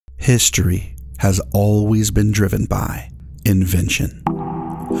History has always been driven by invention.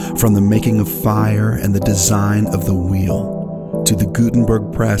 From the making of fire and the design of the wheel, to the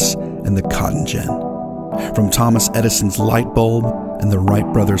Gutenberg press and the cotton gin. From Thomas Edison's light bulb and the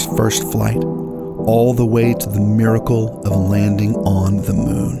Wright brothers' first flight, all the way to the miracle of landing on the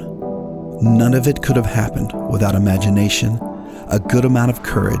moon. None of it could have happened without imagination, a good amount of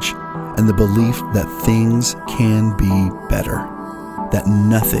courage, and the belief that things can be better, that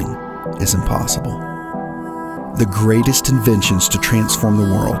nothing is impossible. The greatest inventions to transform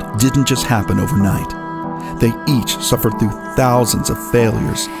the world didn't just happen overnight. They each suffered through thousands of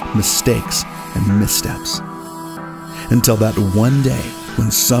failures, mistakes, and missteps. Until that one day when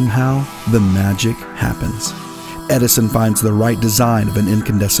somehow the magic happens. Edison finds the right design of an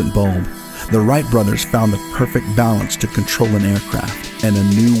incandescent bulb. The Wright brothers found the perfect balance to control an aircraft, and a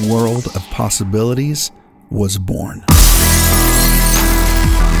new world of possibilities was born.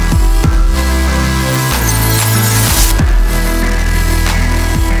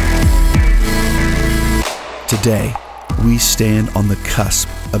 Today, we stand on the cusp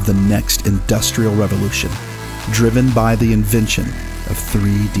of the next industrial revolution, driven by the invention of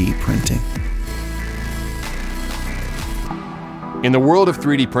 3D printing. In the world of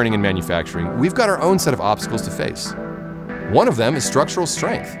 3D printing and manufacturing, we've got our own set of obstacles to face. One of them is structural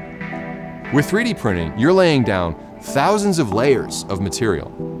strength. With 3D printing, you're laying down thousands of layers of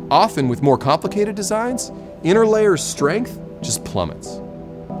material. Often with more complicated designs, inner layer strength just plummets.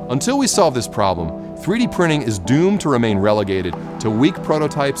 Until we solve this problem, 3D printing is doomed to remain relegated to weak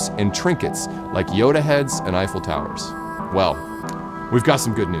prototypes and trinkets like Yoda heads and Eiffel Towers. Well, we've got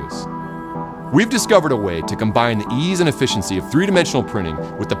some good news. We've discovered a way to combine the ease and efficiency of three-dimensional printing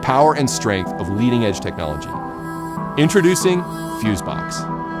with the power and strength of leading-edge technology. Introducing FuseBox.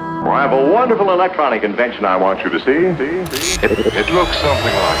 Well, I have a wonderful electronic invention I want you to see. It looks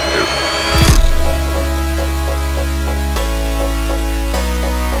something like this.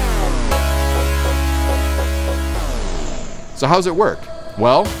 So how's it work?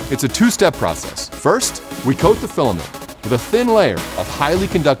 Well, it's a two-step process. First, we coat the filament with a thin layer of highly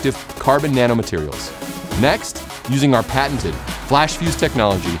conductive carbon nanomaterials. Next, using our patented flash fuse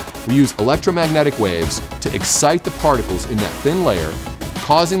technology, we use electromagnetic waves to excite the particles in that thin layer,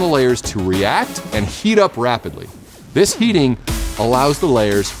 causing the layers to react and heat up rapidly. This heating allows the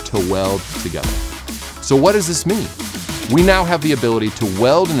layers to weld together. So what does this mean? We now have the ability to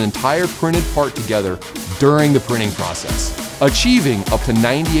weld an entire printed part together during the printing process, achieving up to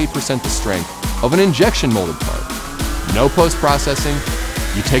 98% the strength of an injection molded part. No post-processing,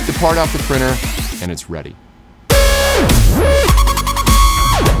 you take the part off the printer, and it's ready.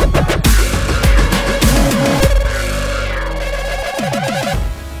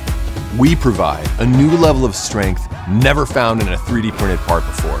 We provide a new level of strength never found in a 3D printed part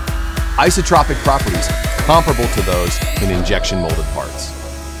before. Isotropic properties comparable to those in injection molded parts.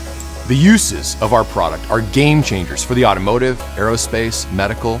 The uses of our product are game changers for the automotive, aerospace,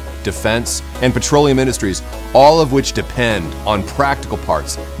 medical, defense, and petroleum industries, all of which depend on practical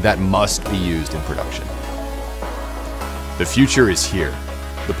parts that must be used in production. The future is here.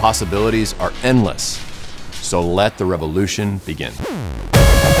 The possibilities are endless. So let the revolution begin.